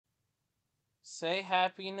Say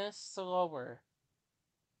happiness slower.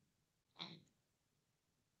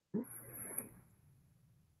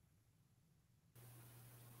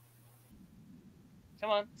 Come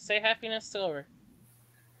on, say happiness slower.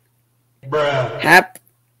 Bruh.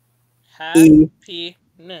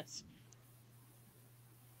 Happiness.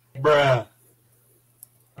 Bruh.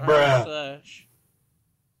 Bruh. Slash.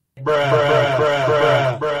 Bruh. Bruh.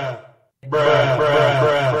 Bruh. Bruh. Bruh. Bruh.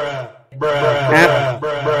 Bruh. Bruh. Bruh.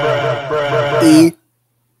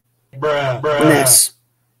 Ness.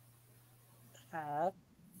 Oh,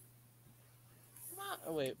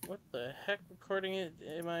 wait, what the heck recording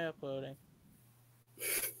am I uploading?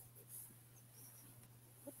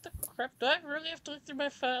 What the crap? Do I really have to look through my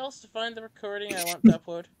files to find the recording I want to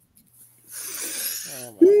upload?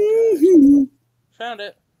 Oh my gosh. Found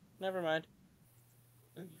it. Never mind.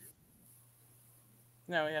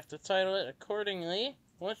 Now we have to title it accordingly.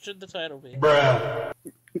 What should the title be? Bruh.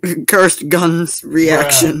 Cursed Guns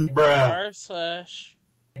reaction. R slash.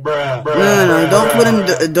 No,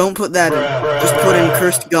 don't put that in. Just put in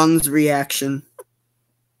Cursed Guns reaction.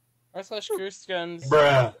 R slash Cursed Guns.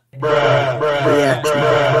 Reaction.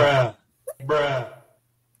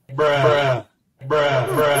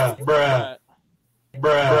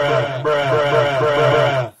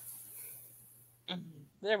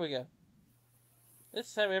 There we go. This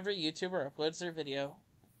is how every YouTuber uploads their video.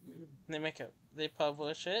 They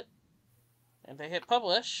publish it, and they hit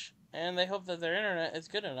publish, and they hope that their internet is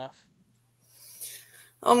good enough.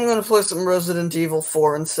 I'm gonna play some Resident Evil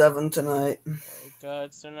 4 and 7 tonight. Oh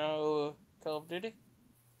god, so no Call of Duty?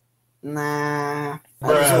 Nah.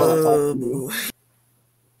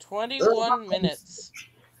 21 minutes.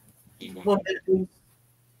 All good.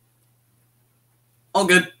 Oh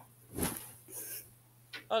good.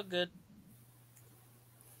 Oh good.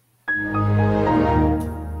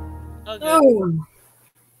 Oh.